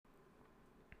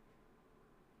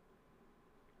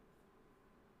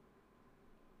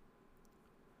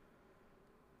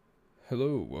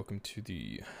Hello, welcome to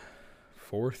the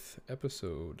fourth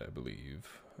episode, I believe,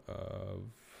 of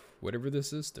whatever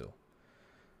this is still.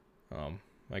 Um,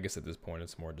 I guess at this point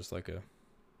it's more just like a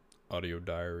audio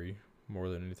diary more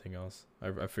than anything else.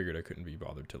 I figured I couldn't be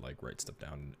bothered to like write stuff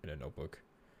down in a notebook.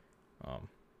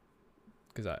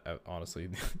 Because I honestly,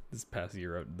 this past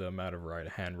year, the amount of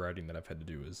handwriting that I've had to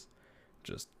do is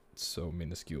just so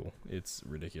minuscule. It's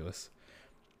ridiculous.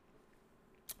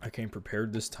 I came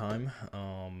prepared this time,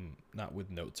 not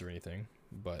with notes or anything,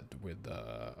 but with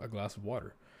a glass of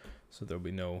water. So there'll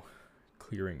be no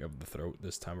clearing of the throat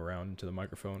this time around into the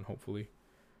microphone, hopefully.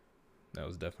 That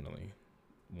was definitely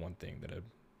one thing that I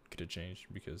could have changed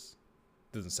because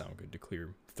it doesn't sound good to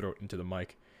clear throat into the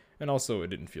mic. And also, it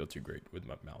didn't feel too great with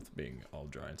my mouth being all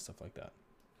dry and stuff like that.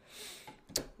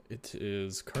 It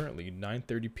is currently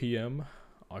 9:30 p.m.,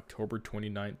 October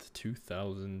 29th,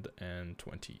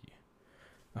 2020.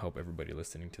 I hope everybody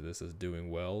listening to this is doing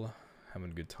well,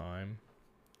 having a good time,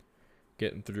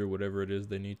 getting through whatever it is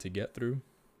they need to get through.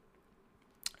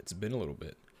 It's been a little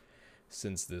bit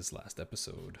since this last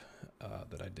episode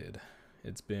that I did.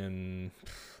 It's been,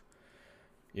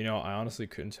 I honestly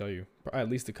couldn't tell you. At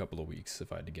least a couple of weeks,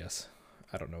 if I had to guess.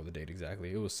 I don't know the date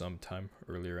exactly. It was sometime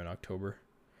earlier in October.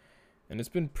 And it's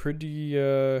been pretty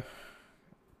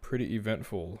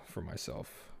eventful for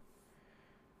myself.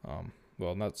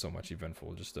 Well, not so much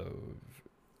eventful, just a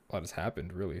lot has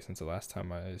happened really since the last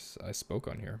time I spoke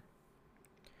on here.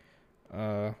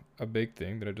 A big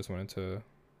thing that I just wanted to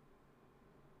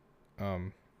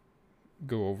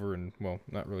go over and, well,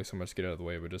 not really so much get out of the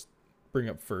way, but just bring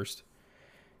up first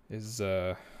is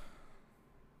in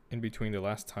between the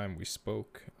last time we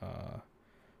spoke, a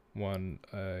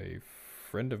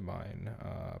friend of mine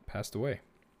passed away.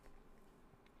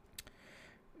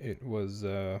 It was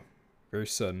very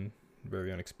sudden,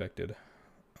 very unexpected.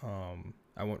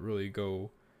 I won't really go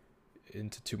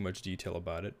into too much detail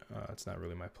about it. It's not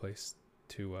really my place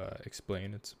to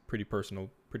explain. It's pretty personal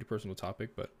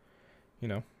topic, but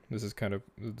this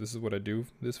is what I do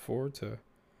this for, to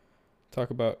talk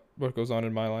about what goes on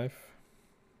in my life.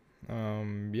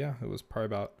 It was probably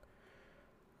about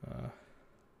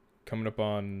coming up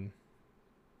on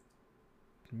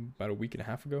about a week and a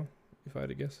half ago, if I had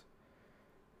to guess.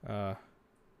 Or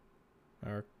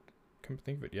come to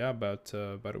think of it, yeah, about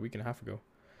a week and a half ago.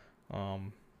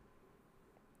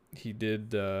 He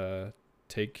did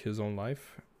take his own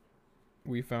life,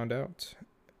 we found out,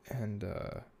 and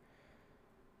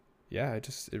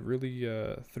it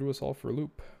really threw us all for a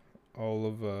loop.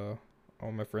 All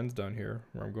my friends down here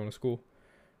where I'm going to school.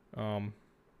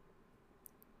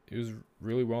 He was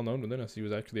really well known within us. He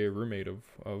was actually a roommate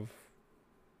of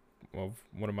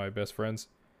one of my best friends,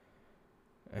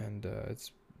 and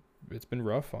it's been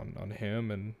rough on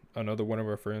him and another one of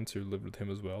our friends who lived with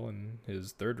him as well, and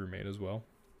his third roommate as well.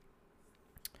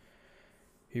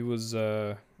 He was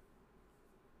a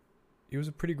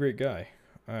pretty great guy.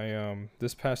 I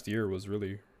this past year was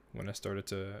really when I started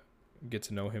to get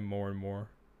to know him more and more.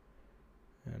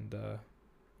 And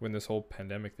when this whole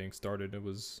pandemic thing started, it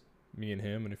was me and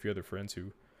him and a few other friends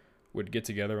who would get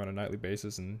together on a nightly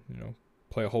basis and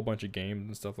play a whole bunch of games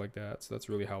and stuff like that. So that's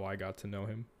really how I got to know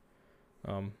him.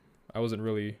 I wasn't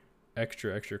really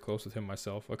extra close with him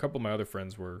myself. A couple of my other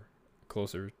friends were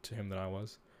closer to him than I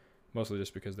was, mostly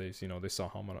just because they saw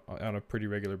him on a pretty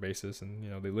regular basis,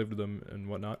 and they lived with him and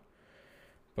whatnot.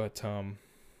 But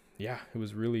it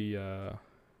was really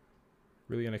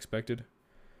really unexpected.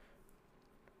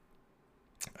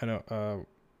 I know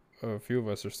a few of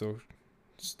us are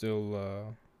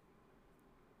still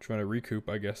trying to recoup,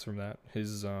 I guess, from that. He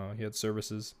had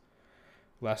services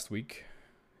last week,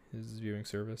 his viewing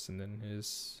service, and then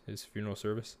his funeral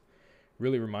service.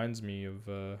 Really reminds me of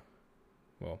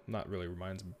well, not really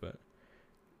reminds me, but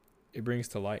it brings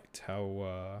to light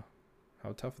how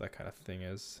tough that kind of thing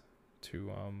is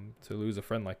to lose a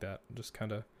friend like that, just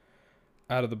kind of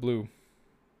out of the blue.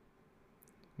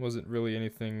 Wasn't really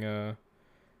anything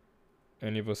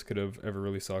any of us could have ever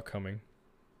really saw coming.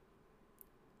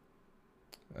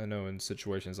 I know in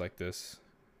situations like this,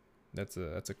 that's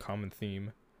a common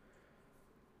theme.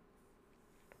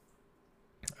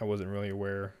 I wasn't really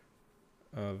aware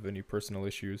of any personal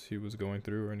issues he was going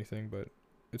through or anything, but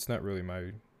it's not really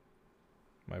my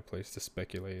place to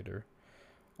speculate, or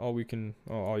all you can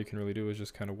really do is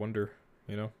just kind of wonder,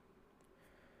 with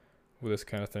this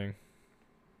kind of thing.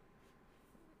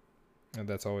 And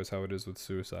that's always how it is with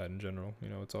suicide in general.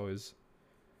 It's always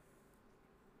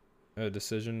a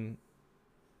decision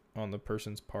on the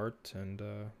person's part, and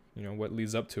what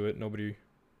leads up to it, nobody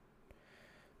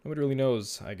really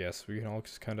knows. I guess we can all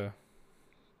just kind of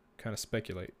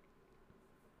speculate.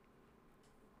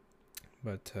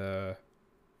 But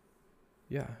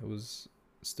yeah, it was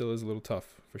still is a little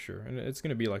tough for sure, and it's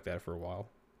gonna be like that for a while.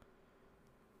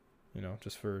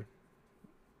 Just for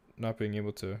not being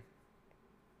able to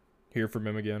hear from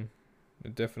him again.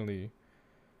 It definitely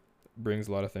brings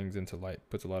a lot of things into light,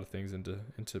 puts a lot of things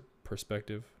into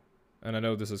perspective. And I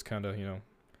know this is kind of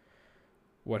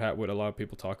what a lot of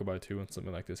people talk about too when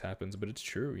something like this happens, but it's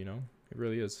true. It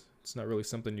really is. It's not really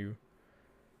something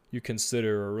you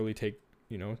consider or really take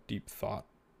deep thought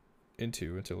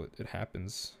into until it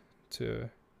happens to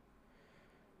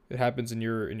it happens in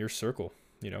your circle,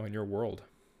 in your world.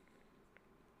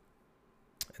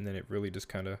 And then it really just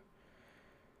kind of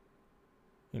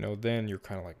then you're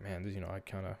kind of like, man,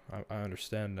 I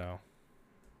understand now.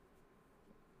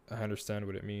 I understand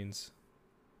what it means,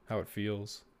 how it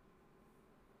feels.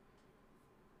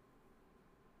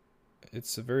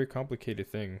 It's a very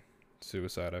complicated thing,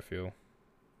 suicide, I feel.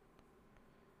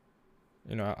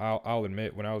 I'll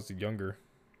admit, when I was younger,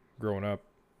 growing up,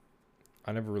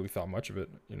 I never really thought much of it.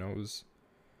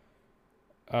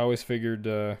 I always figured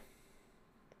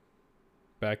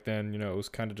back then, it was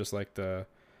kind of just like the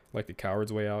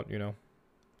coward's way out.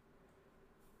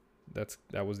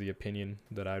 That was the opinion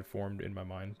that I'd formed in my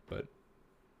mind. But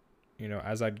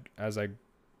as I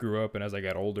grew up and as I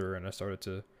got older and I started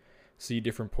to see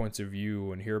different points of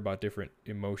view and hear about different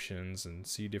emotions and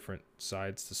see different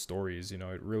sides to stories, it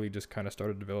really just kind of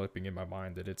started developing in my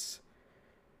mind that it's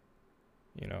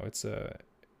an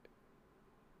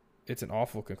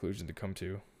awful conclusion to come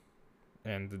to,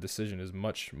 and the decision is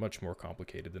much, much more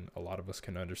complicated than a lot of us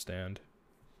can understand.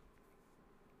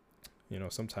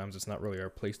 Sometimes it's not really our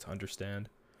place to understand,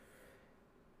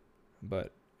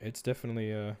 but it's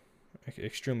definitely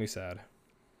extremely sad.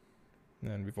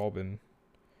 And we've all been,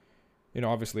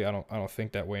 obviously I don't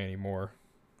think that way anymore.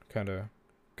 Kind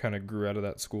of grew out of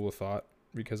that school of thought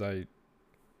because I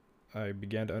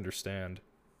began to understand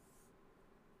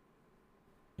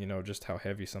just how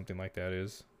heavy something like that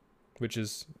is, which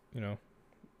is,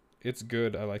 it's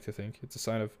good. I like to think it's a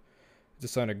sign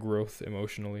of growth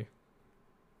emotionally,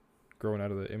 growing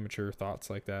out of the immature thoughts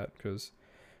like that. Because,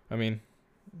 I mean,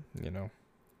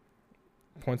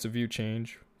 points of view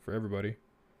change for everybody.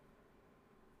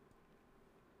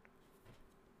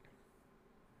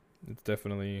 It's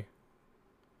definitely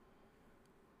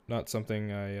not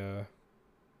something I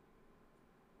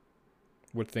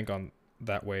would think on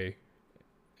that way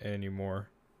anymore.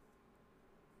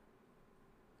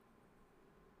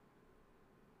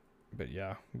 But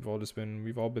yeah, we've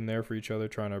all been there for each other,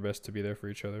 trying our best to be there for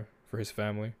each other, for his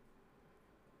family.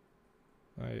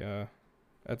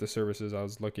 At the services, I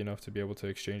was lucky enough to be able to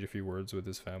exchange a few words with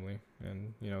his family,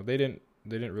 and they didn't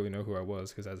really know who I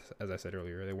was because as I said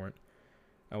earlier,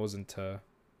 I wasn't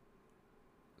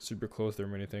super close to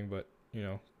them or anything, but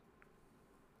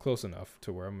close enough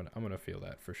to where I'm gonna feel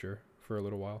that for sure for a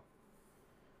little while.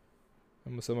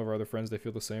 And with some of our other friends, they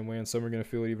feel the same way, and some are gonna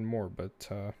feel it even more. But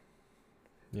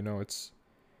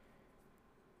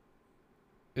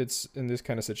it's in this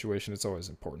kind of situation, it's always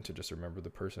important to just remember the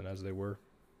person as they were.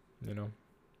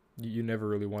 You never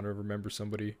really want to remember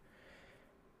somebody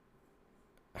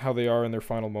how they are in their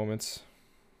final moments,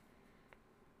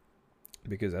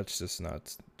 because that's just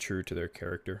not true to their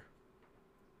character.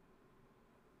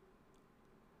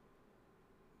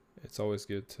 It's always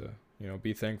good to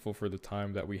be thankful for the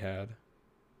time that we had,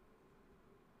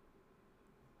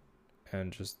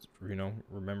 and just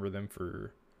remember them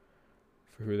for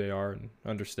who they are, and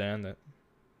understand that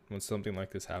when something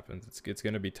like this happens, it's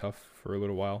going to be tough for a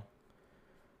little while.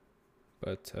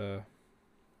 But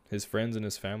his friends and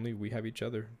his family, we have each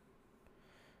other,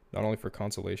 not only for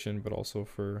consolation but also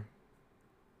for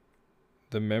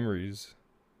the memories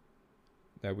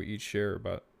that we each share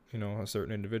about a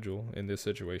certain individual in this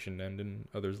situation and in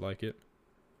others like it.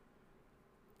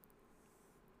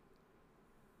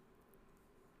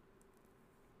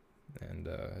 And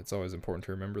it's always important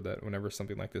to remember that whenever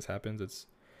something like this happens, it's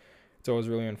always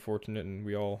really unfortunate, and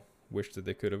we all wish that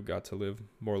they could have got to live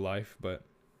more life. But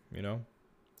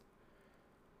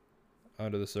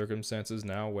under the circumstances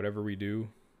now, whatever we do,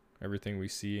 everything we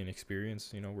see and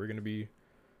experience, we're gonna be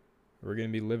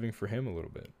living for him a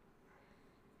little bit.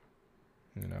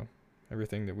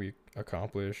 Everything that we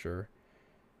accomplish, or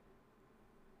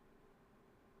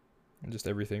just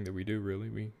everything that we do,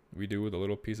 really, we do with a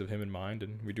little piece of him in mind,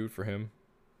 and we do it for him.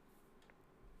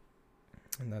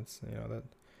 And that's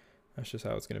that's just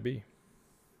how it's gonna be.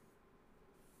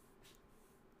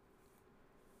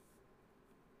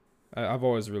 I've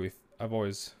always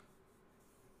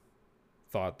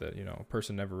thought that a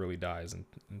person never really dies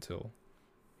until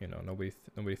nobody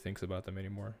thinks about them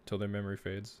anymore, till their memory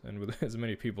fades. And with as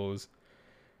many people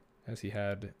as he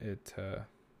had, it's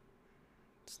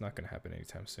not going to happen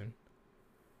anytime soon.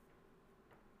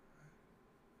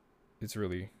 It's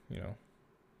really,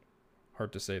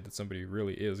 hard to say that somebody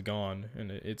really is gone,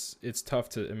 and it's tough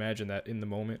to imagine that in the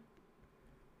moment.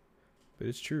 But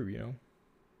it's true,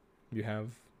 You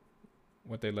have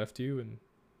what they left you, and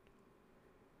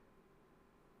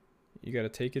you got to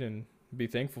take it and be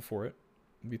thankful for it.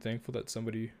 Be thankful that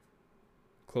somebody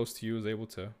close to you is able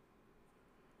to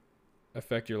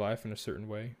affect your life in a certain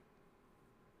way.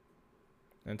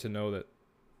 And to know that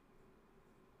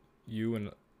you and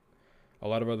a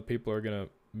lot of other people are going to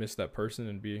miss that person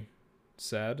and be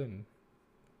sad and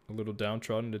a little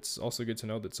downtrodden. It's also good to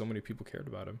know that so many people cared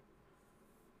about him,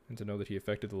 and to know that he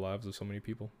affected the lives of so many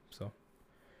people. So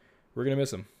we're going to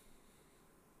miss him.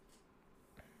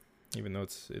 Even though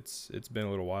it's been a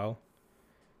little while,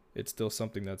 it's still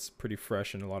something that's pretty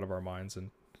fresh in a lot of our minds,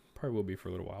 and probably will be for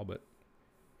a little while. But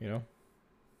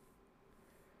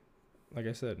like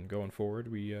I said, going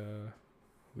forward, we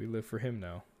live for him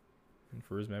now, and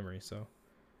for his memory. So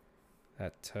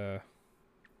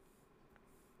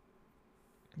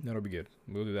that'll be good.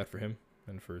 We'll do that for him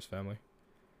and for his family,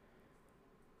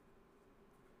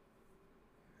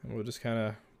 and we'll just kind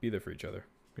of be there for each other,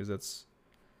 because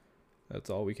that's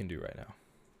all we can do right now.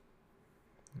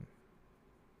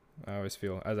 I always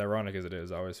feel, as ironic as it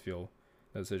is, I always feel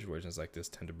that situations like this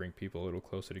tend to bring people a little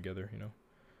closer together.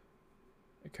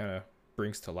 It kind of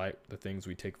brings to light the things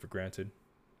we take for granted.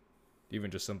 Even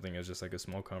just something as just like a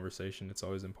small conversation, it's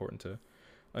always important to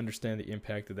understand the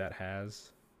impact that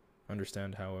has,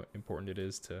 understand how important it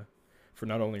is for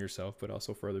not only yourself, but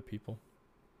also for other people.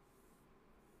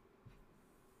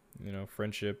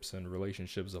 Friendships and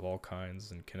relationships of all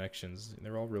kinds and connections,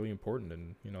 they're all really important,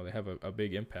 and they have a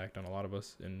big impact on a lot of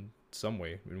us in some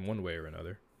way, in one way or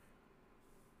another.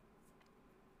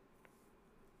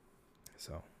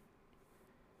 So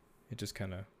it just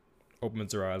kind of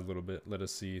opens our eyes a little bit, let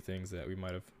us see things that we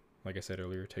might have, like I said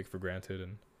earlier, take for granted,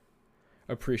 and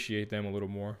appreciate them a little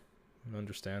more, and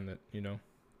understand that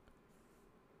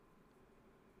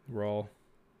we're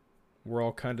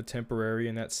all kind of temporary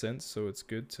in that sense. So it's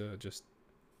good to just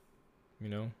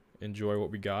enjoy what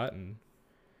we got and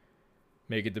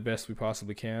make it the best we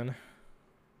possibly can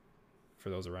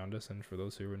for those around us and for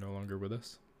those who are no longer with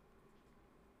us.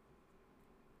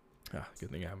 Good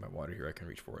thing I have my water here. I can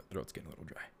reach for it. Throat's getting a little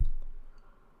dry.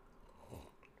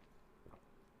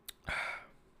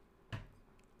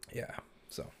 Yeah,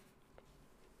 so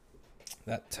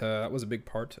that was a big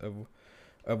part of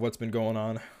what's been going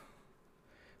on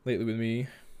lately with me.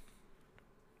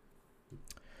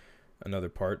 Another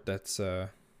part that's going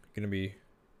to be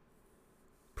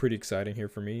pretty exciting here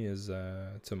for me is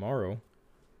tomorrow,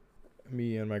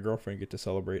 me and my girlfriend get to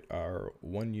celebrate our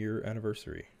 1-year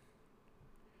anniversary.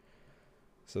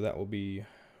 So that will be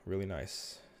really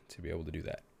nice to be able to do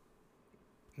that.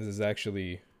 This is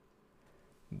actually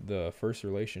the first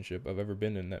relationship I've ever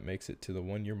been in that makes it to the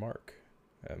 1-year mark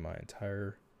at my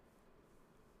entire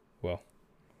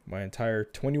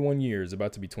 21 years,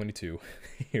 about to be 22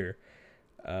 here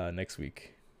next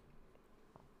week.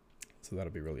 So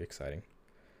that'll be really exciting.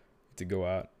 To go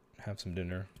out, have some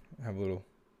dinner, have a little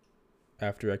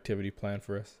after activity planned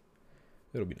for us.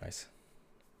 It'll be nice.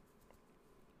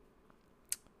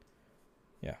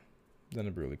 Yeah, then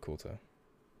it'll be really cool to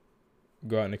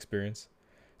go out and experience.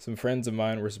 Some friends of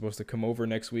mine were supposed to come over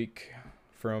next week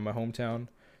from my hometown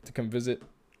to come visit,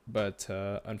 but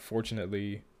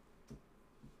unfortunately,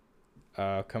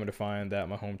 coming to find that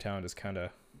my hometown is kind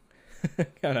of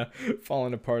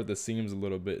falling apart at the seams a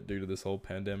little bit due to this whole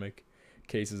pandemic.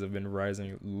 Cases have been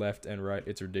rising left and right.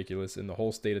 It's ridiculous. In the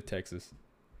whole state of Texas,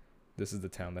 this is the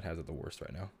town that has it the worst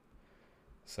right now.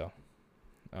 So,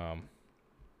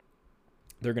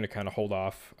 they're going to kind of hold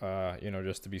off,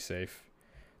 just to be safe.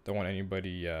 Don't want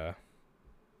anybody,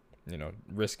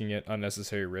 risking it,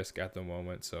 unnecessary risk at the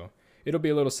moment. So it'll be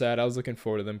a little sad. I was looking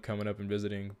forward to them coming up and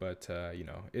visiting, but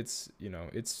it's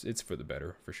for the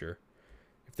better for sure.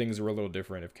 If things were a little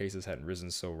different, if cases hadn't risen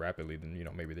so rapidly, then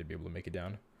maybe they'd be able to make it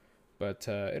down. But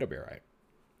it'll be all right.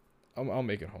 I'll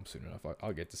make it home soon enough.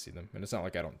 I'll get to see them, and it's not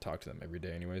like I don't talk to them every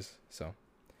day, anyways. So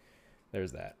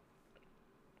there's that.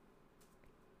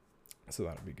 So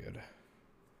that'll be good.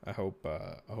 I hope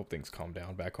things calm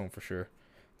down back home for sure.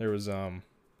 There was I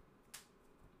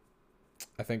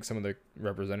think some of the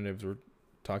representatives were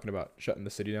talking about shutting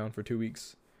the city down for 2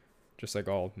 weeks, just like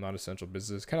all non-essential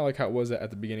business. Kind of like how it was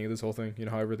at the beginning of this whole thing.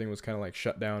 How everything was kind of like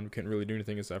shut down. We couldn't really do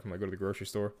anything aside from like go to the grocery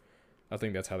store. I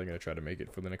think that's how they're gonna try to make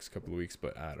it for the next couple of weeks.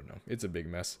 But I don't know. It's a big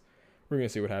mess. We're gonna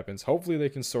see what happens. Hopefully they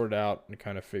can sort it out and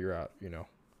kind of figure out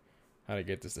how to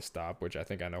get this to stop, which I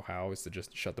think I know how, is to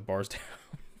just shut the bars down.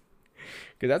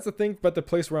 Because that's the thing about the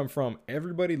place where I'm from.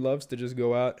 Everybody loves to just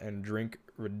go out and drink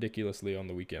ridiculously on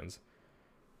the weekends.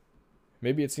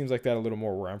 Maybe it seems like that a little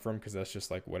more where I'm from because that's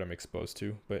just like what I'm exposed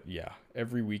to. But yeah,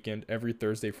 every weekend, every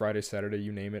Thursday, Friday, Saturday,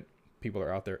 you name it, people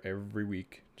are out there every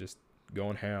week just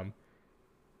going ham.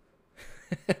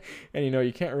 And you know,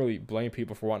 you can't really blame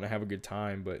people for wanting to have a good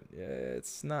time, but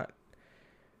it's not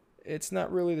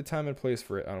really the time and place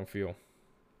for it, I don't feel.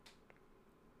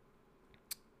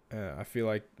 I feel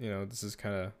like, you know, this is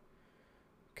kind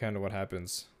of what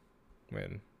happens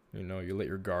when, you know, you let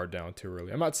your guard down too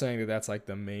early. I'm not saying that that's like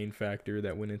the main factor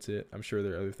that went into it. I'm sure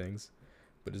there are other things,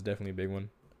 but it's definitely a big one.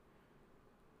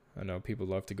 I know people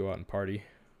love to go out and party,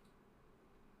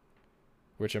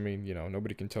 which, I mean, you know,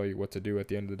 nobody can tell you what to do at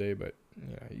the end of the day, but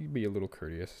yeah, you be a little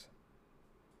courteous.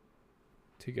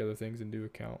 Take other things into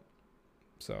account.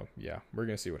 So yeah, we're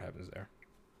gonna see what happens there.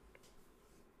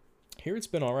 Here it's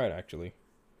been all right, actually.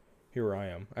 Here where I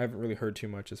am, I haven't really heard too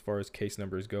much as far as case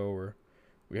numbers go, or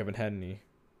we haven't had any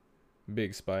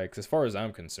big spikes as far as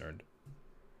I'm concerned.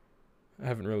 I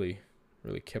haven't really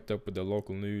kept up with the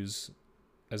local news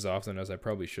as often as I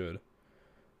probably should,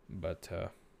 but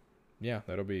yeah,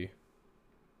 that'll be,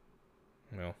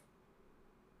 well,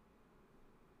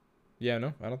 yeah,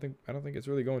 no, I don't think it's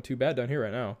really going too bad down here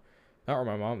right now. Not where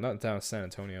my mom, not down in San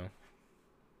Antonio.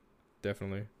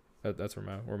 Definitely, that's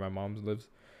where my mom lives.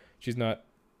 She's not.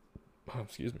 Oh,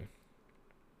 excuse me.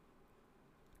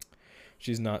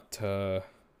 She's not doing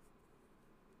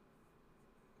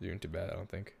too bad, I don't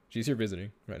think. She's here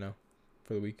visiting right now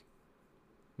for the week.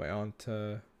 My aunt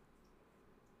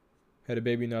had a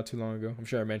baby not too long ago. I'm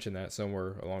sure I mentioned that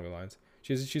somewhere along the lines.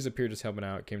 She's up here just helping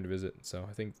out, came to visit. So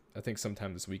I think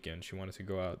sometime this weekend she wanted to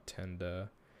go out and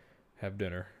have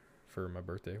dinner for my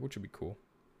birthday, which would be cool.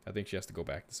 I think she has to go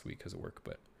back this week because of work,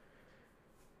 but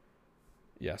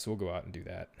yeah, so we'll go out and do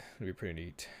that. It'll be pretty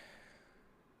neat.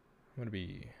 I'm gonna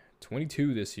be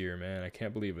 22 this year, man. I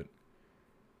can't believe it.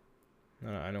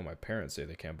 I know my parents say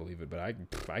they can't believe it, but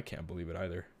I can't believe it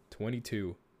either.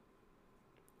 22.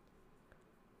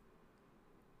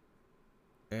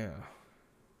 Yeah.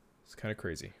 It's kind of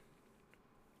crazy.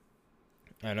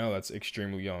 I know that's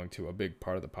extremely young to a big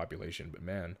part of the population, but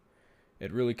man,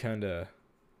 it really kind of,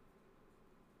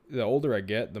 the older I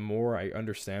get, the more I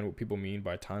understand what people mean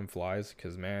by time flies.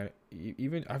 Because man,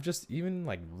 even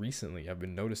like recently, I've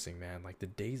been noticing, man, like the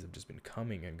days have just been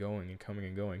coming and going and coming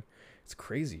and going. It's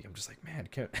crazy. I'm just like, man,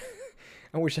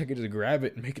 I wish I could just grab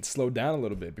it and make it slow down a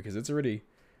little bit, because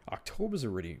October's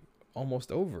already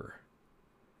almost over.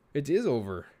 It is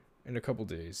over in a couple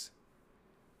days.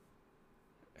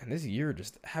 And this year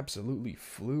just absolutely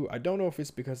flew. I don't know if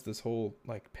it's because this whole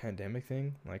like pandemic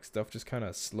thing, like stuff just kind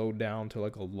of slowed down to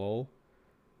like a lull,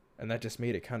 and that just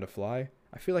made it kind of fly.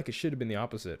 I feel like it should have been the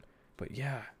opposite, but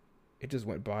yeah, it just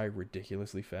went by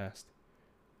ridiculously fast.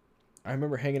 I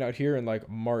remember hanging out here in like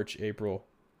March, April.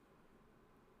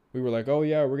 We were like, oh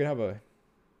yeah, we're gonna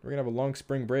have a long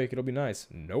spring break. It'll be nice.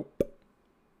 Nope.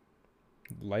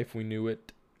 Life we knew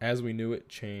it, as we knew it,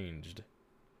 changed.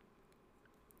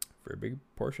 For a big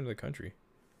portion of the country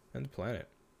and the planet.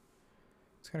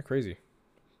 It's kind of crazy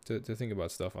to think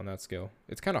about stuff on that scale.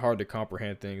 It's kind of hard to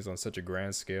comprehend things on such a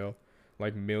grand scale,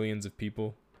 like millions of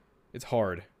people. It's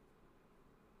hard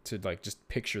to like just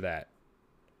picture that.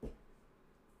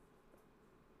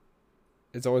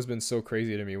 It's always been so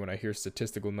crazy to me when I hear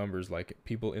statistical numbers like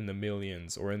people in the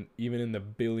millions or even in the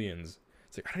billions.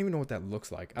 It's like, I don't even know what that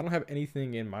looks like. I don't have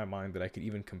anything in my mind that I could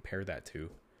even compare that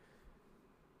to.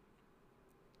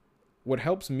 What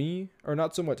helps me, or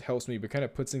not so much helps me, but kind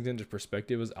of puts things into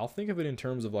perspective, is I'll think of it in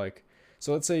terms of like,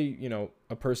 so let's say, you know,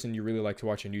 a person you really like to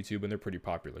watch on YouTube and they're pretty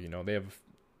popular, you know, they have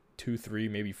 2, 3,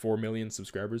 maybe 4 million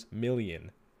subscribers.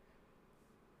 Million.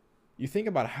 You think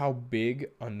about how big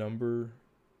a number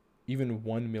even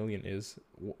 1 million is.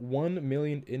 1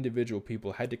 million individual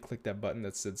people had to click that button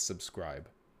that said subscribe.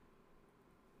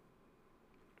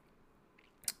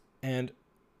 And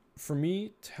for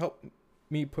me, to help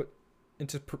me put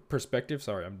into perspective,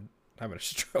 sorry, I'm having a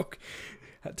stroke.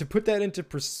 To put that into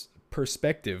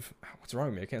perspective, what's wrong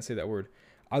with me? I can't say that word.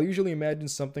 I'll usually imagine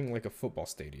something like a football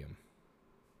stadium.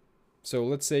 So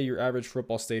let's say your average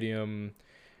football stadium,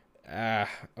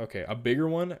 okay, a bigger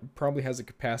one probably has a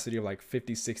capacity of like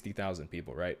 50, 60,000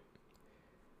 people, right?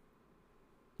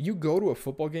 You go to a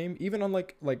football game, even on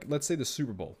like let's say the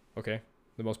Super Bowl, okay?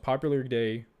 The most popular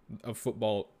day of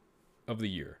football of the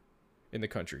year in the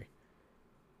country.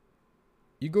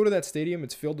 You go to that stadium,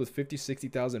 it's filled with 50,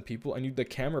 60,000 people, and the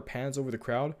camera pans over the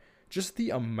crowd. Just the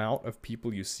amount of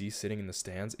people you see sitting in the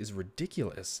stands is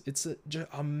ridiculous. It's just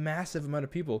a massive amount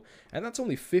of people, and that's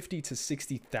only 50 to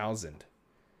 60,000.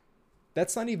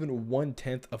 That's not even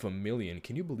 1/10 of a million.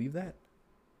 Can you believe that?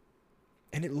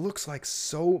 And it looks like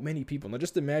so many people. Now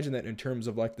just imagine that in terms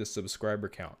of like the subscriber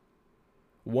count.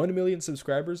 1 million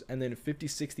subscribers and then 50,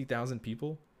 60,000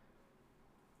 people.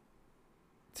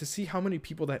 To see how many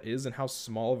people that is and how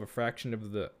small of a fraction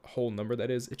of the whole number that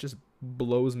is, it just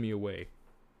blows me away.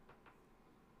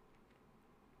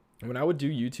 When I would do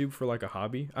YouTube for like a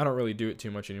hobby, I don't really do it too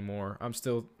much anymore. I'm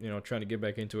still, trying to get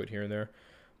back into it here and there.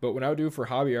 But when I would do it for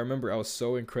hobby, I remember I was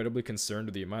so incredibly concerned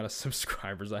with the amount of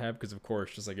subscribers I have because, of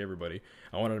course, just like everybody,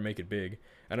 I wanted to make it big.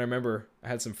 And I remember I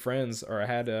had some friends, or I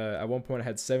had, at one point I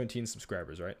had 17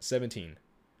 subscribers, right? 17.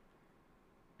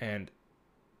 And,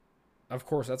 of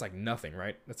course, that's like nothing,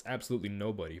 right? That's absolutely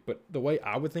nobody. But the way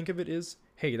I would think of it is,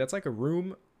 hey, that's like a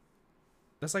room.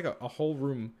 That's like a whole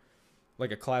room,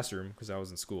 like a classroom, because I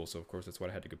was in school, so of course that's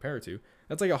what I had to compare it to.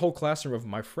 That's like a whole classroom of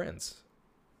my friends.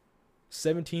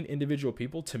 17 individual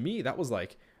people. To me, that was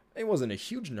like, it wasn't a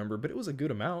huge number, but it was a good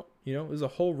amount. It was a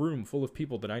whole room full of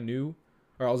people that I knew,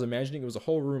 or I was imagining it was a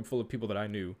whole room full of people that I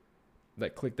knew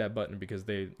that clicked that button because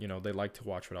they liked to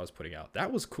watch what I was putting out.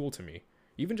 That was cool to me.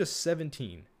 Even just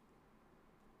 17.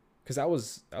 Because that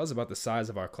was about the size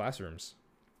of our classrooms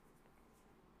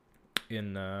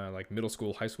in like middle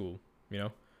school, high school,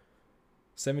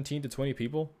 17 to 20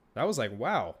 people. That was like,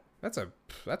 wow, that's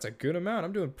a good amount.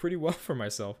 I'm doing pretty well for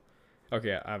myself.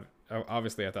 Okay,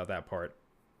 obviously I thought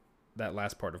that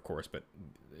last part, of course, but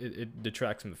it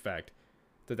detracts from the fact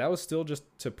that was still, just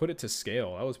to put it to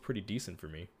scale, that was pretty decent for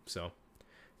me. So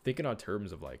thinking on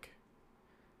terms of like,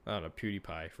 I don't know,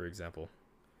 PewDiePie, for example.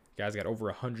 Guy's got over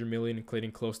 100 million,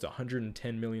 including close to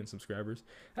 110 million subscribers.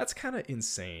 That's kind of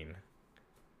insane.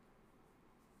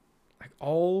 Like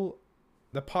all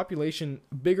the population,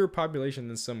 bigger population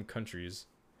than some countries.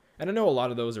 And I know a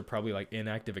lot of those are probably like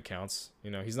inactive accounts.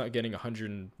 He's not getting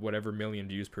 100 and whatever million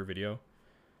views per video.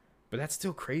 But that's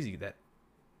still crazy that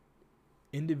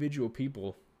individual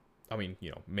people, I mean,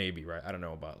 maybe, right? I don't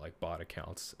know about like bot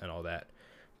accounts and all that.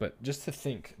 But just to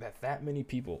think that many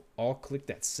people all click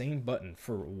that same button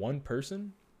for one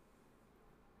person,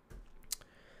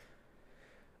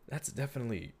 that's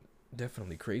definitely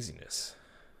craziness.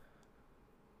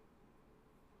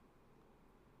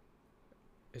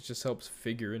 It just helps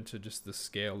figure into just the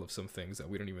scale of some things that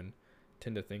we don't even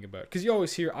tend to think about. Because I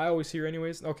always hear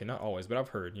anyways, okay, not always, but I've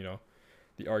heard,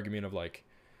 the argument of like,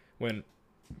 when,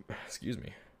 excuse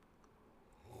me,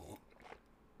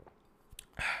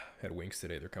 had winks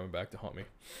today, they're coming back to haunt me.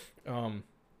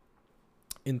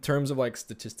 In terms of like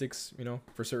statistics,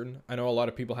 for certain, I know a lot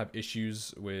of people have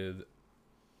issues with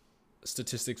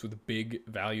statistics with big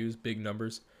values, big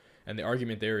numbers. And the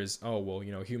argument there is, oh, well,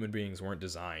 human beings weren't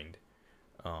designed,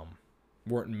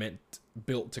 weren't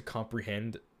built to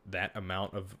comprehend that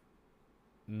amount of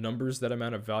numbers, that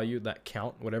amount of value, that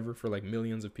count, whatever, for like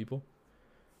millions of people.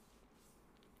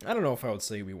 I don't know if I would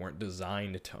say we weren't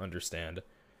designed to understand.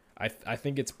 I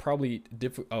think it's probably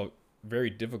very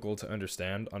difficult to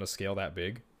understand on a scale that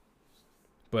big.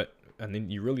 And then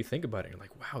you really think about it, you're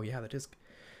like, wow, yeah, that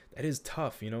is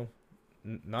tough,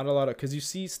 Not a lot of, because you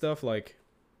see stuff like,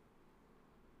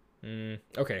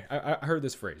 okay, I heard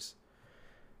this phrase.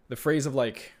 The phrase of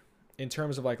like, in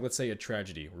terms of like, let's say a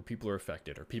tragedy where people are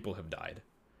affected or people have died.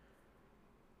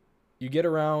 You get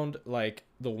around like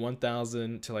the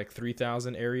 1,000 to like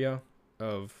 3,000 area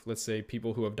of, let's say,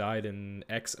 people who have died in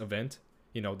X event.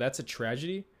 That's a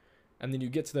tragedy. And then you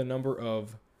get to the number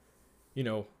of,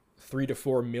 3 to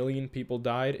 4 million people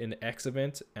died in X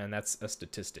event, and that's a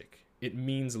statistic. It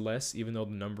means less, even though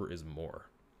the number is more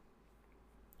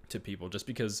to people, just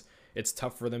because it's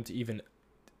tough for them to even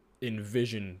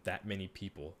envision that many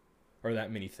people or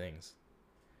that many things.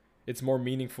 It's more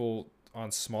meaningful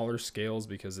on smaller scales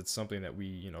because it's something that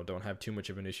we, don't have too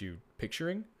much of an issue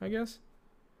picturing, I guess.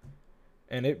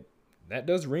 And that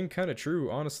does ring kind of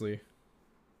true, honestly.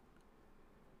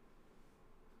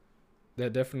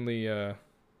 That definitely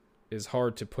is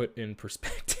hard to put in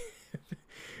perspective.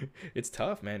 It's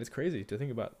tough, man. It's crazy to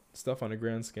think about stuff on a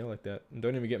grand scale like that. And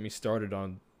don't even get me started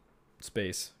on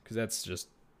space, because that's just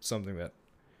something that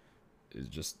is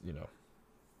just,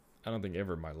 I don't think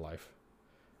ever in my life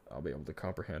I'll be able to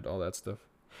comprehend all that stuff.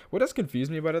 What has confused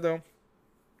me about it, though,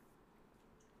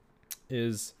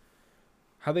 is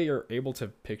how they are able to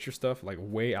picture stuff like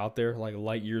way out there, like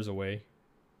light years away.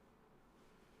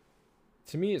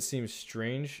 To me, it seems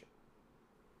strange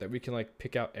that we can like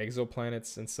pick out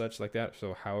exoplanets and such like that,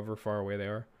 so however far away they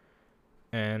are.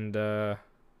 And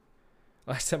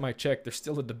Last time I checked, there's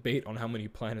still a debate on how many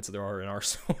planets there are in our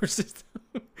solar system.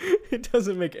 It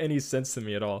doesn't make any sense to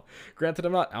me at all. Granted,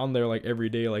 I'm not on there like every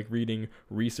day, like reading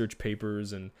research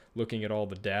papers and looking at all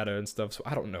the data and stuff, so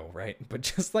I don't know, right? But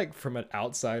just like from an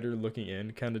outsider looking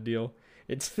in kind of deal,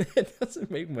 it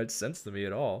doesn't make much sense to me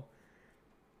at all.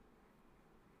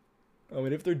 I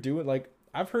mean, if they're doing like,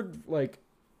 I've heard like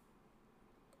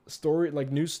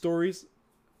news stories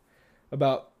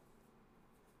about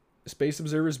space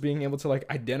observers being able to like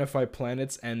identify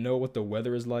planets and know what the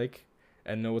weather is like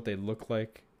and know what they look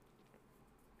like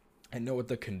and know what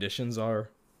the conditions are.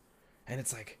 And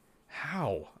it's like,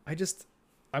 how?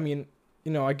 I mean,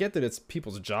 I get that it's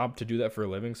people's job to do that for a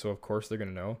living, so of course they're going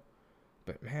to know.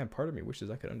 But man, part of me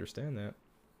wishes I could understand that,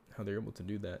 how they're able to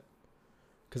do that.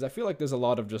 Because I feel like there's a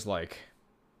lot of just like,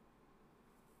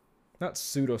 not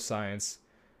pseudoscience,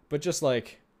 but just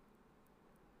like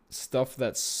stuff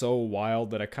that's so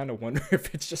wild that I kind of wonder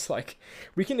if it's just like,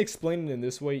 we can explain it in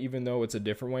this way even though it's a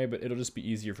different way, but it'll just be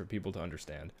easier for people to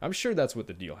understand. I'm sure that's what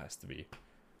the deal has to be.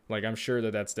 Like, I'm sure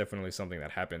that that's definitely something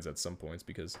that happens at some points,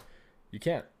 because you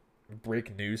can't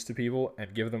break news to people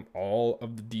and give them all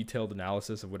of the detailed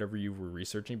analysis of whatever you were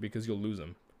researching, because you'll lose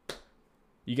them.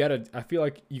 I feel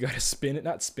like you gotta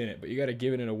not spin it, but you gotta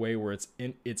give it in a way where it's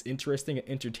interesting and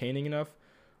entertaining enough,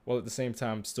 while at the same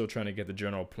time still trying to get the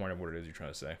general point of what it is you're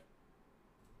trying to say.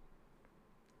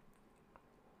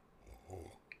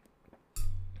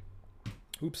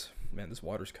 Oops, man, this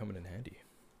water's coming in handy.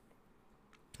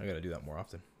 I gotta do that more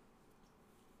often.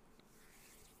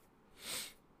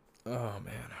 Oh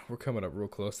man, we're coming up real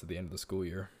close to the end of the school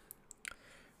year.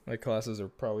 My classes are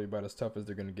probably about as tough as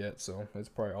they're gonna get, so it's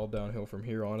probably all downhill from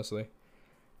here, honestly.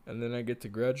 And then I get to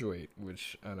graduate,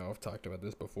 which I know I've talked about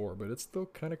this before, but it's still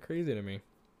kind of crazy to me.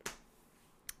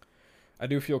 I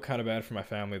do feel kind of bad for my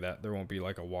family that there won't be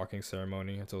like a walking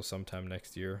ceremony until sometime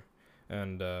next year.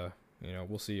 And,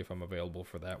 we'll see if I'm available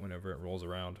for that whenever it rolls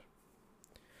around.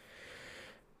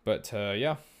 But,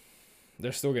 yeah,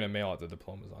 they're still going to mail out the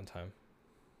diplomas on time,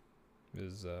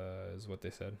 is what they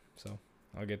said. So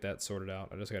I'll get that sorted out.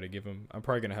 I just got to give them, I'm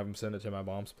probably going to have them send it to my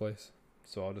mom's place.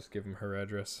 So I'll just give them her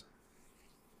address.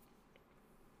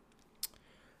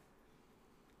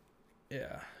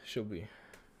 Yeah, she'll be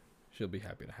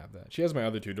happy to have that. She has my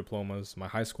other 2 diplomas, my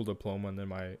high school diploma and then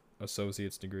my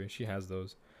associate's degree. She has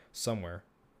those somewhere.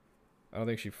 I don't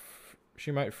think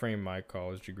she might frame my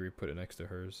college degree, put it next to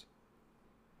hers.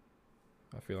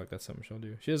 I feel like that's something she'll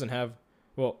do. She doesn't have,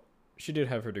 well, she did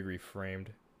have her degree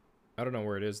framed. I don't know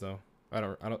where it is though. I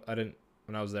didn't,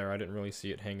 when I was there, I didn't really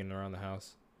see it hanging around the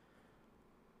house.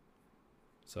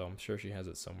 So I'm sure she has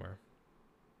it somewhere.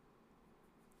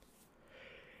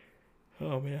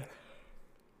 Oh man.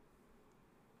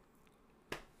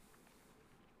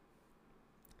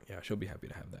 Yeah, she'll be happy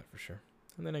to have that for sure.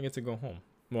 And then I get to go home.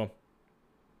 Well,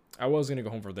 I was going to go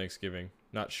home for Thanksgiving.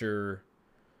 Not sure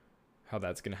how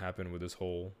that's going to happen with this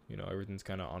whole, everything's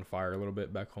kind of on fire a little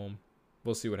bit back home.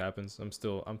 We'll see what happens.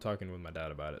 I'm talking with my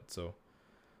dad about it. So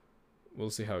we'll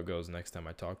see how it goes next time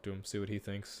I talk to him, see what he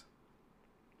thinks.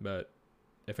 But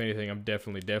if anything, I'm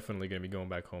definitely going to be going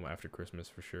back home after Christmas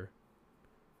for sure.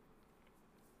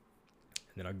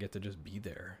 And then I'll get to just be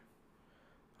there.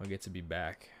 I'll get to be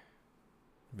back.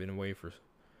 Been away for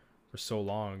so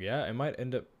long. Yeah, it might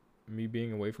end up me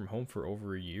being away from home for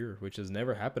over a year, which has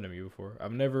never happened to me before.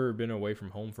 I've never been away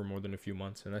from home for more than a few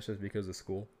months, and that's just because of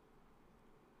school.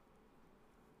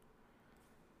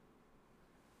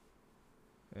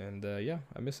 And yeah,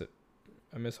 I miss it.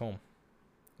 I miss home.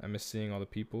 I miss seeing all the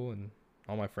people and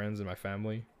all my friends and my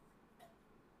family.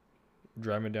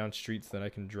 Driving down streets that I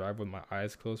can drive with my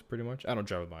eyes closed pretty much. I don't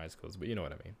drive with my eyes closed, but you know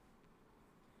what I mean.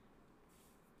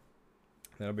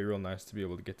 That'll be real nice to be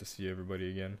able to get to see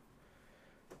everybody again.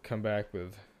 Come back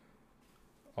with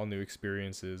all new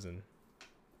experiences and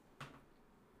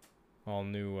all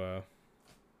new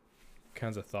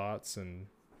kinds of thoughts and,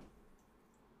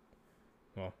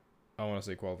 well, I don't want to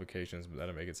say qualifications, but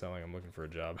that'll make it sound like I'm looking for a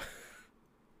job.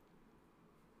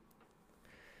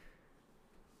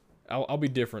 I'll be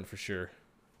different for sure.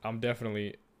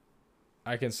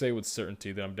 I can say with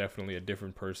certainty that I'm definitely a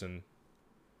different person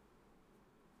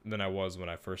than I was when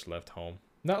I first left home.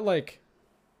 Not like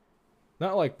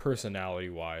personality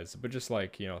wise, but just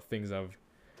like, things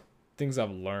I've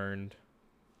learned,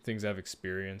 things I've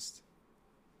experienced.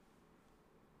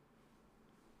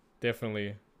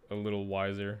 Definitely a little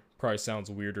wiser. Probably sounds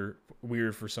weird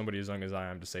for somebody as young as I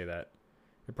am to say that.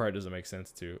 It probably doesn't make sense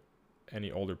to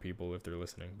any older people if they're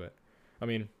listening, but I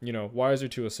mean, wiser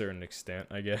to a certain extent,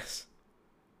 I guess.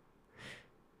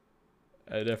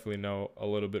 I definitely know a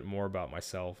little bit more about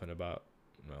myself and about,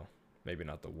 well, maybe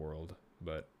not the world,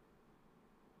 but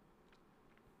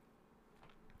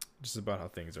just about how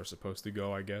things are supposed to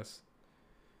go, I guess.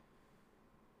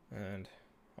 And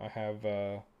I have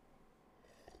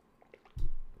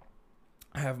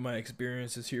my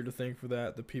experiences here to thank for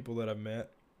that, the people that I've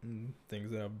met and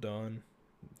things that I've done.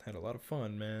 Had a lot of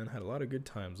fun, man. Had a lot of good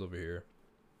times over here.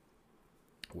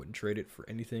 Wouldn't trade it for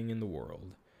anything in the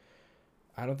world.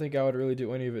 I don't think I would really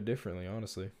do any of it differently,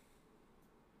 honestly.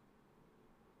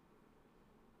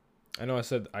 I know I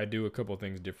said I'd do a couple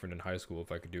things different in high school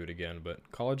if I could do it again,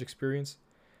 but college experience,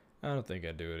 I don't think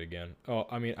I'd do it again. Oh,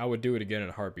 I mean, I would do it again in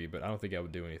a heartbeat, but I don't think I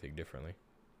would do anything differently.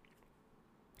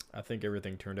 I think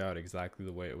everything turned out exactly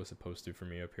the way it was supposed to for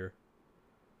me up here.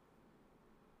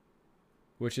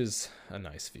 Which is a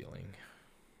nice feeling.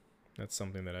 That's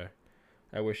something that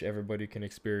I wish everybody can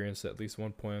experience at least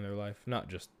one point in their life. Not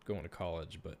just going to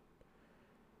college, but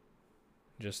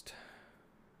just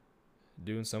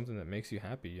doing something that makes you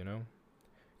happy, you know?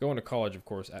 Going to college, of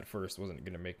course, at first wasn't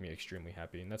going to make me extremely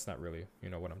happy, and that's not really,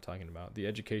 what I'm talking about. The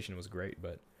education was great,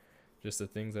 but just the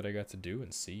things that I got to do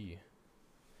and see.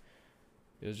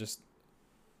 It was just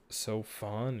so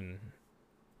fun and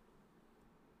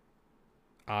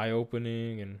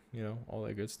eye-opening and, all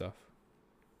that good stuff.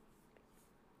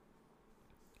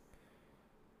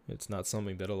 It's not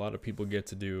something that a lot of people get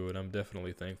to do, and I'm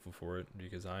definitely thankful for it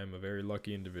because I am a very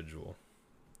lucky individual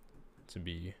to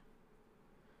be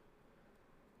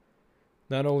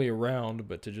not only around,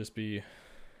 but to just be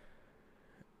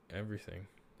everything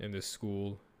in this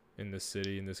school, in this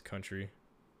city, in this country,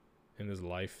 in this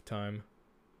lifetime.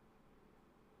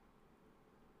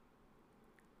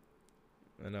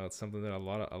 I know it's something that a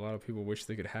lot of people wish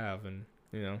they could have, and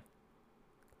I'm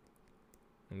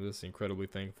just incredibly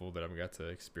thankful that I've got to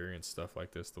experience stuff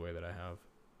like this the way that I have.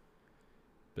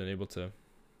 Been able to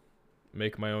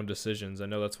make my own decisions. I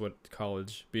know that's what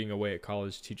being away at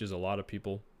college teaches a lot of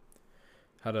people.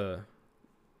 How to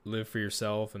live for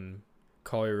yourself and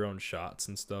call your own shots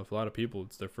and stuff. A lot of people,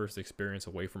 it's their first experience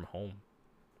away from home.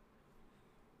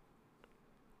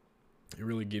 It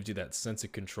really gives you that sense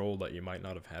of control that you might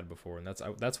not have had before. And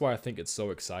that's why I think it's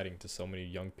so exciting to so many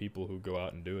young people who go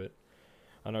out and do it.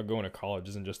 I know going to college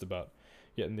isn't just about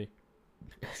getting the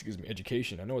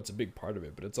education. I know it's a big part of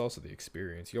it, but it's also the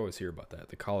experience. You always hear about that,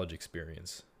 the college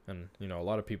experience. And, a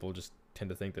lot of people just tend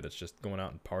to think that it's just going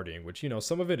out and partying, which,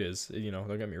 some of it is,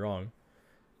 don't get me wrong,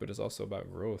 but it's also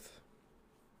about growth.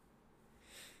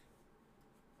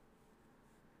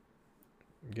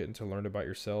 Getting to learn about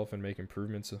yourself and make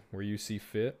improvements where you see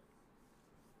fit.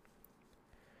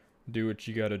 Do what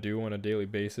you got to do on a daily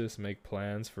basis. Make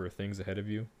plans for things ahead of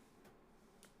you.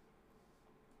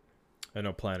 I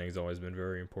know planning has always been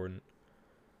very important.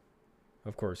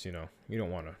 Of course, you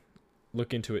don't want to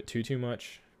look into it too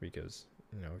much because,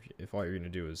 if all you're going to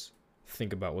do is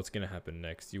think about what's going to happen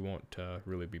next, you won't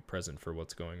really be present for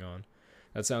what's going on.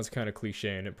 That sounds kind of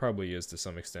cliche, and it probably is to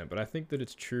some extent, but I think that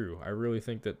it's true. I really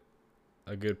think that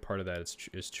a good part of that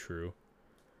is true.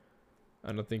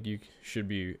 I don't think you should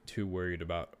be too worried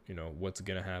about, what's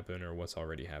going to happen or what's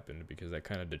already happened, because that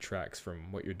kind of detracts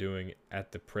from what you're doing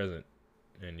at the present,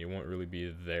 and you won't really be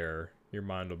there. Your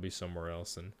mind will be somewhere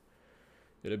else, and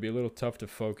it'll be a little tough to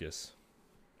focus.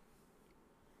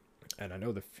 And I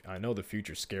know the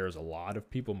future scares a lot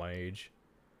of people my age,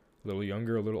 a little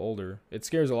younger, a little older. It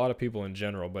scares a lot of people in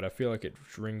general, but I feel like it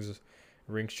rings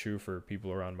true for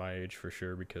people around my age for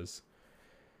sure, because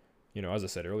as I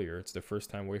said earlier, it's their first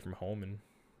time away from home, and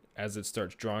as it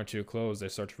starts drawing to a close, they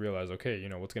start to realize, okay,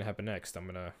 what's gonna happen next? I'm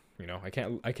gonna,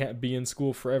 I can't be in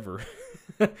school forever.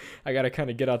 I gotta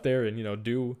kind of get out there and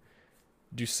do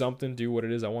something, do what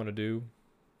it is I want to do.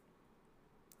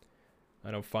 I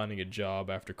know finding a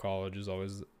job after college is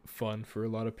always fun for a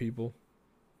lot of people,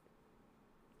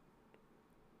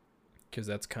 because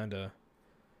that's kind of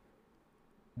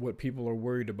what people are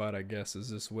worried about, I guess,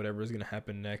 is this whatever is going to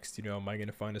happen next. Am I going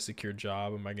to find a secure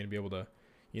job? Am I going to be able to,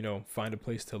 find a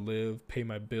place to live, pay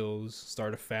my bills,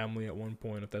 start a family at one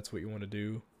point if that's what you want to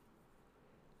do?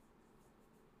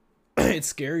 It's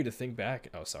scary to think back.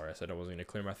 Oh, sorry, I said I wasn't going to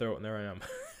clear my throat, and there I am.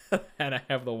 And I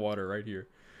have the water right here.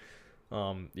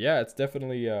 Yeah, it's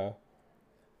definitely a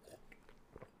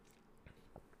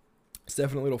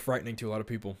little frightening to a lot of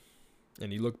people.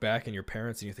 And you look back and your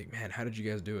parents and you think, man, how did you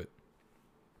guys do it?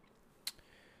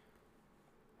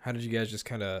 How did you guys just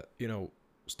kind of,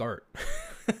 start?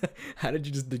 How did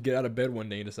you just get out of bed one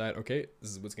day and decide, okay, this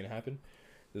is what's going to happen.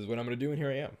 This is what I'm going to do, and here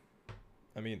I am.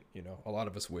 I mean, a lot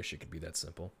of us wish it could be that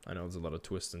simple. I know there's a lot of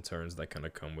twists and turns that kind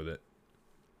of come with it.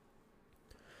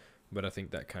 But I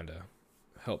think that kind of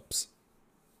helps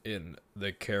in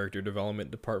the character development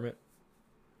department.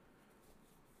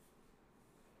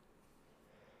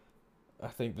 I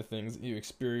think the things that you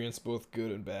experience, both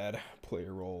good and bad, play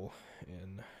a role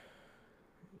in,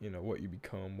 what you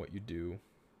become, what you do,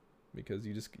 because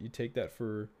you take that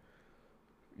for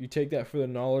the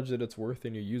knowledge that it's worth,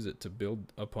 and you use it to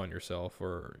build upon yourself,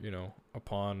 or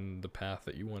upon the path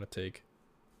that you want to take.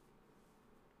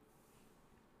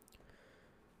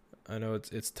 I know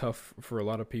it's tough for a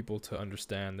lot of people to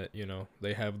understand that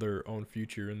they have their own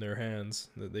future in their hands,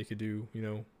 that they could do.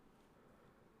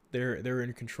 They're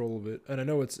in control of it, and I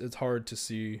know it's hard to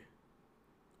see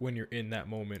when you're in that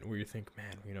moment where you think,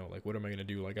 man, like, what am I gonna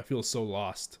do? Like, I feel so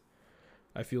lost.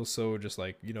 I feel so just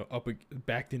like,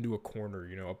 backed into a corner,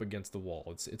 up against the wall.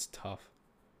 It's tough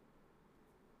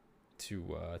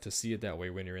to see it that way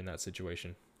when you're in that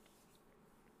situation.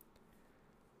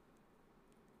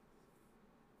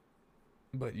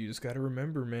 But you just gotta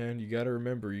remember, man. You gotta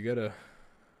remember. You gotta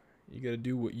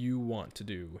do what you want to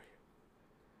do,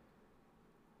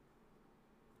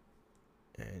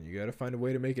 and you gotta find a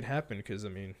way to make it happen. Because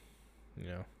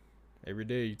every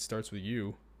day it starts with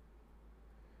you.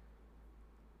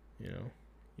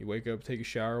 You wake up, take a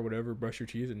shower, whatever, brush your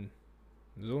teeth, and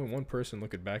there's only one person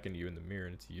looking back at you in the mirror,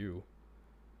 and it's you.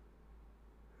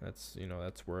 That's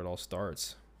where it all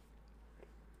starts.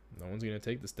 No one's gonna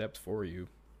take the steps for you.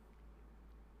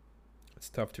 It's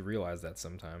tough to realize that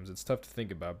sometimes. It's tough to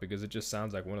think about because it just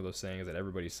sounds like one of those sayings that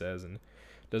everybody says and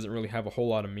doesn't really have a whole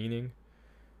lot of meaning.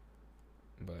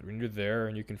 But when you're there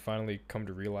and you can finally come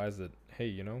to realize that,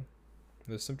 hey,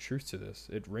 there's some truth to this.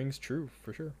 It rings true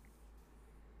for sure.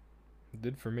 It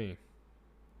did for me.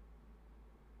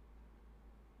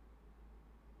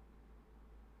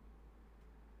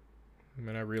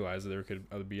 When I realized that there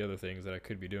could be other things that I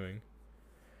could be doing.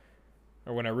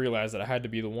 Or when I realized that I had to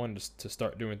be the one to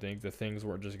start doing things, that things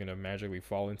weren't just going to magically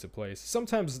fall into place.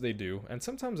 Sometimes they do, and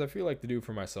sometimes I feel like they do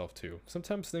for myself too.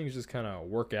 Sometimes things just kind of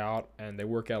work out, and they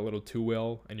work out a little too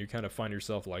well, and you kind of find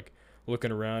yourself like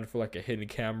looking around for like a hidden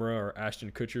camera or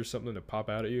Ashton Kutcher or something to pop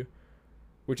out at you.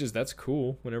 That's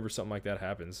cool whenever something like that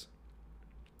happens.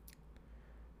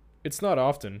 It's not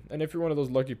often, and if you're one of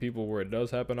those lucky people where it does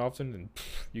happen often, then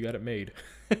you got it made.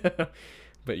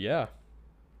 But yeah.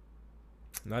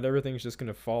 Not everything's just going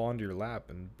to fall onto your lap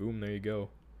and boom, there you go.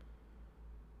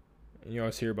 And you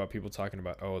always hear about people talking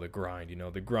about, oh, the grind,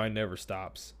 the grind never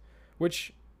stops.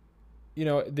 Which,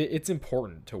 it's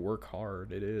important to work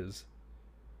hard. It is.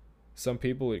 Some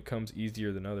people, it comes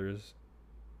easier than others.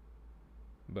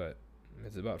 But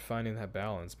it's about finding that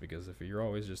balance, because if you're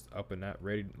always just up and at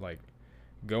ready, like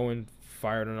going,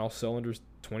 fired on all cylinders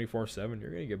 24/7, you're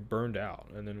going to get burned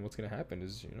out. And then what's going to happen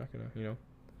is you're not going to,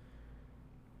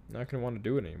 not going to want to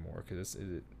do it anymore because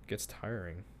it gets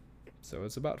tiring. So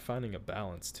it's about finding a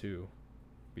balance too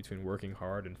between working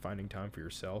hard and finding time for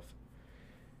yourself,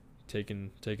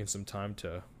 taking some time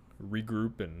to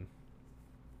regroup and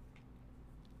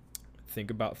think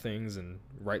about things and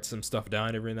write some stuff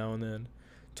down every now and then,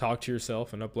 talk to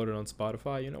yourself and upload it on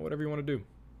Spotify, whatever you want to do,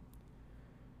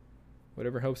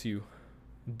 whatever helps you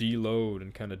deload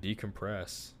and kind of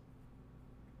decompress,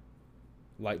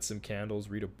 light some candles,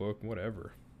 read a book,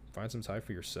 whatever. Find some time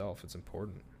for yourself. It's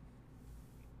important.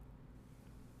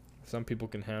 Some people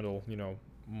can handle,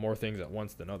 more things at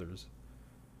once than others.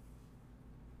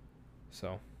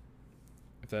 So,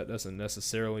 if that doesn't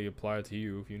necessarily apply to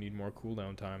you, if you need more cool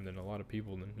down time than a lot of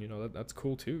people, then that's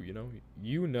cool too.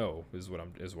 Is what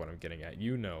I'm getting at.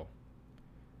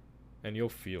 And you'll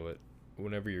feel it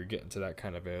whenever you're getting to that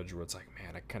kind of edge where it's like,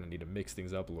 man, I kind of need to mix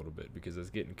things up a little bit because it's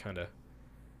getting kind of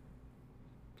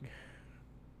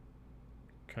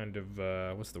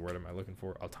what's the word am I looking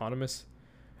for? Autonomous.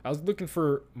 I was looking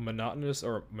for monotonous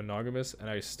or monogamous, and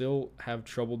I still have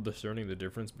trouble discerning the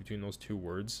difference between those two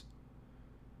words.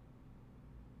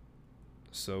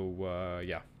 So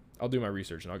yeah, I'll do my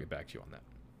research and I'll get back to you on that.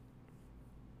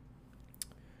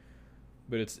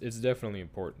 But it's definitely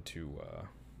important to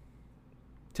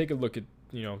take a look at,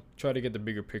 try to get the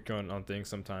bigger picture on things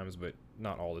sometimes, but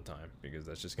not all the time, because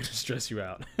that's just going to stress you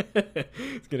out.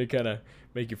 It's going to kind of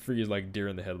make you freeze like deer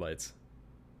in the headlights.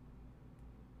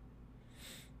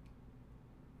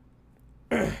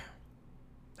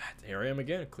 Here I am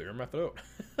again, clearing my throat.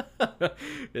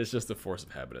 It's just a force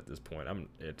of habit at this point.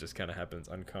 It just kind of happens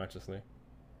unconsciously.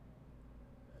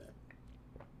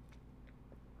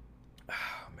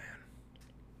 Oh, man.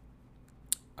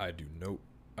 I do know.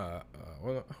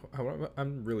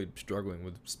 I'm really struggling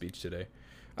with speech today.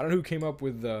 I don't know who came up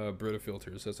with Brita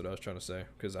filters. That's what I was trying to say.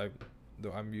 Because I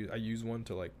use one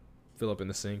to like fill up in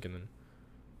the sink and then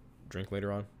drink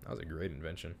later on. That was a great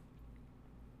invention.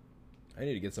 I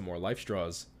need to get some more Life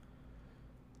Straws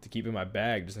to keep in my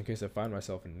bag just in case I find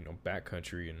myself in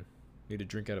backcountry and need to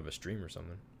drink out of a stream or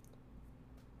something.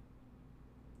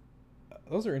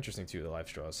 those are interesting too, the life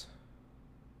straws.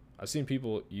 I've seen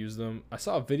people use them. I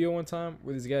saw a video one time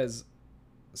where these guys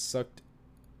sucked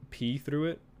pee through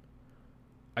it.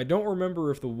 I don't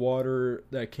remember if the water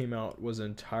that came out was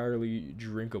entirely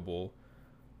drinkable.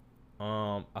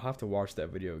 I'll have to watch that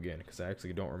video again because I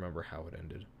actually don't remember how it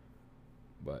ended.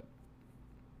 But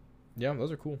yeah,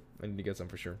 those are cool. I need to get some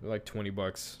for sure. They're like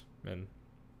 $20, and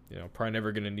probably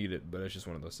never gonna need it, but it's just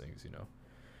one of those things.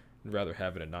 I'd rather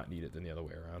have it and not need it than the other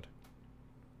way around.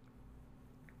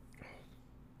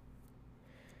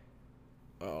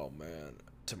 Oh man,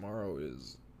 tomorrow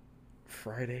is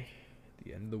Friday,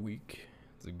 the end of the week.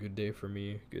 It's a good day for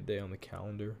me, good day on the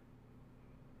calendar.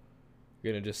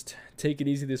 I'm gonna just take it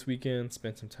easy this weekend,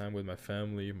 spend some time with my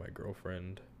family, my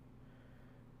girlfriend.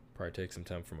 Probably take some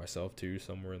time for myself too,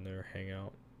 somewhere in there, hang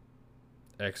out,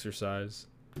 exercise.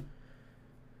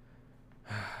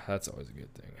 That's always a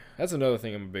good thing. That's another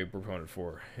thing I'm a big proponent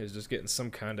for, is just getting some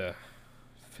kind of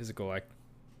physical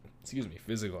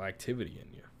activity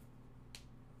in you.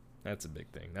 That's a big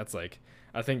thing. That's like,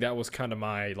 I think that was kind of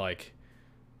my like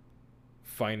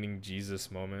finding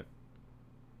Jesus moment.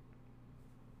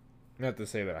 Not to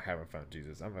say that I haven't found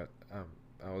Jesus.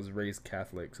 I was raised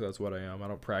Catholic, so that's what I am. I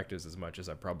don't practice as much as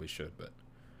I probably should, but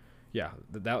yeah,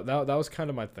 that was kind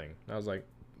of my thing. I was like,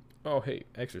 oh hey,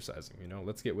 exercising,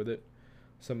 let's get with it.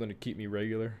 Something to keep me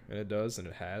regular, and it does, and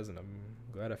it has, and I'm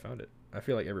glad I found it. I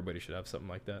feel like everybody should have something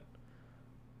like that.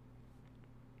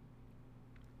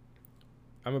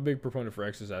 I'm a big proponent for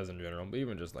exercise in general, but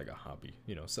even just like a hobby,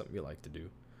 something you like to do,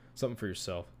 something for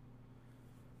yourself.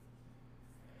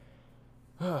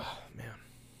 Oh man.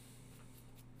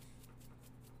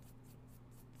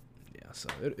 Yeah, so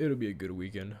it'll be a good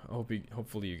weekend.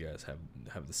 Hopefully you guys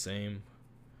have the same.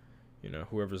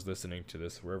 Whoever's listening to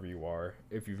this, wherever you are,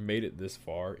 if you've made it this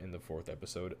far in the 4th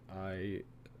episode, I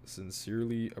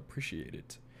sincerely appreciate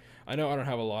it. I know I don't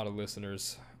have a lot of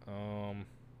listeners.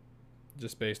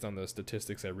 Just based on the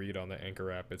statistics I read on the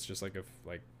Anchor app, it's just like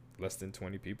less than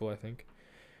 20 people, I think.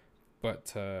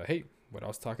 But hey, what I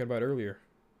was talking about earlier,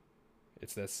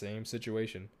 it's that same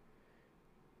situation.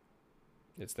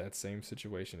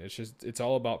 It's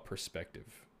all about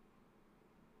perspective.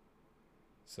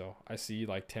 So I see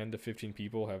like 10 to 15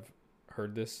 people have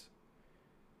heard this,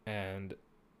 and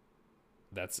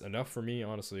that's enough for me,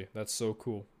 honestly. That's so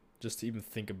cool just to even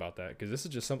think about that, because this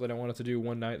is just something I wanted to do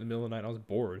one night in the middle of the night. I was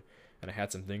bored and I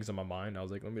had some things on my mind. I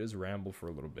was like, let me just ramble for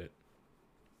a little bit.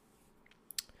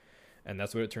 And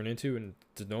that's what it turned into. And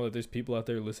to know that there's people out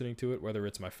there listening to it, whether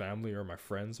it's my family or my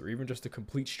friends or even just a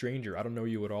complete stranger, I don't know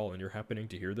you at all, and you're happening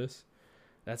to hear this,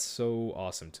 that's so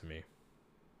awesome to me.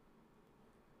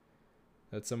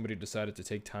 That somebody decided to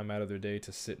take time out of their day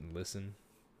to sit and listen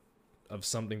of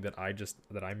something that I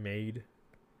made,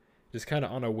 just kind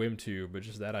of on a whim too, but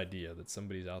just that idea that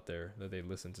somebody's out there, that they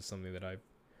listen to something that I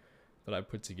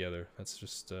put together. That's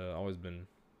just always been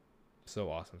so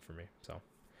awesome for me. So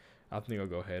I think I'll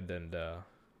go ahead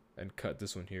and cut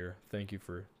this one here. Thank you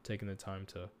for taking the time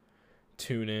to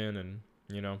tune in and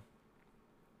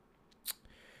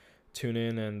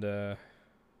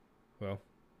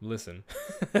listen.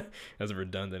 As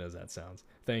redundant as that sounds,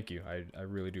 thank you. I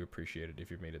really do appreciate it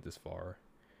if you've made it this far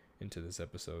into this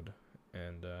episode.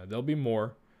 And there'll be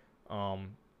more.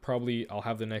 Probably I'll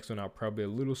have the next one out probably a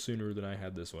little sooner than I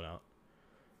had this one out.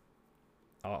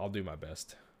 I'll do my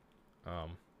best.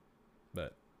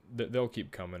 But they'll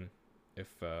keep coming if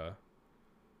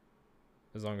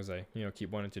as long as I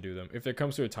keep wanting to do them. If there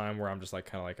comes to a time where I'm just like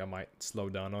kind of like I might slow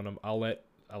down on them,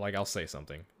 I'll say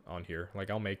something on here.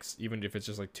 Like I'll make, even if it's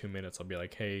just like 2 minutes, I'll be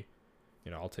like, hey,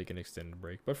 I'll take an extended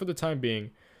break. But for the time being,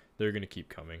 they're gonna keep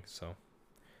coming. So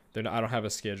I don't have a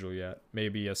schedule yet.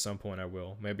 Maybe at some point I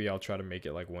will. Maybe I'll try to make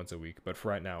it like once a week. But for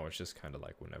right now, it's just kind of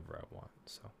like whenever I want.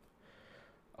 So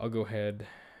I'll go ahead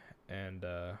and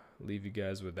leave you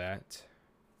guys with that.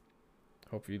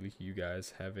 Hopefully you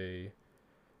guys have a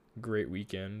great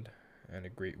weekend and a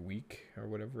great week or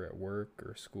whatever at work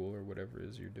or school or whatever it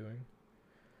is you're doing.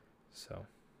 So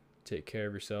take care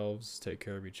of yourselves, take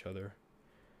care of each other,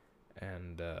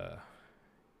 and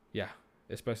yeah,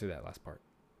 especially that last part.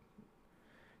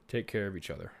 Take care of each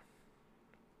other.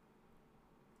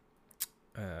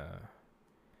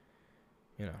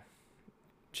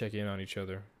 Check in on each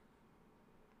other,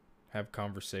 have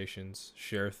conversations,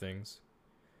 share things.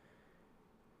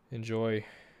 Enjoy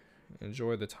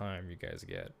the time you guys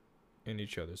get in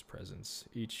each other's presence,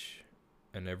 each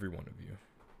and every one of you.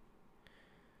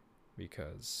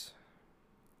 Because,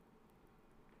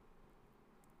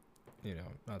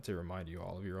 not to remind you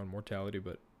all of your own mortality,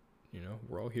 but,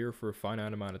 we're all here for a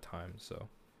finite amount of time. So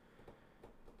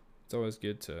it's always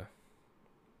good to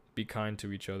be kind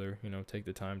to each other. You know, take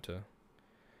the time to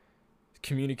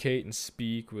communicate and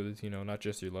speak with, you know, not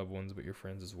just your loved ones but your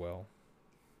friends as well.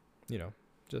 You know,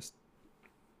 just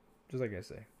like I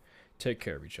say, take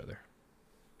care of each other.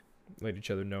 Let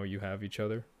each other know you have each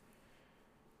other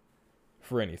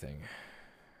for anything,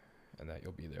 and that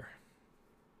you'll be there.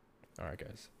 All right,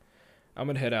 guys. I'm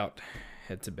going to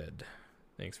head to bed.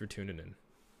 Thanks for tuning in.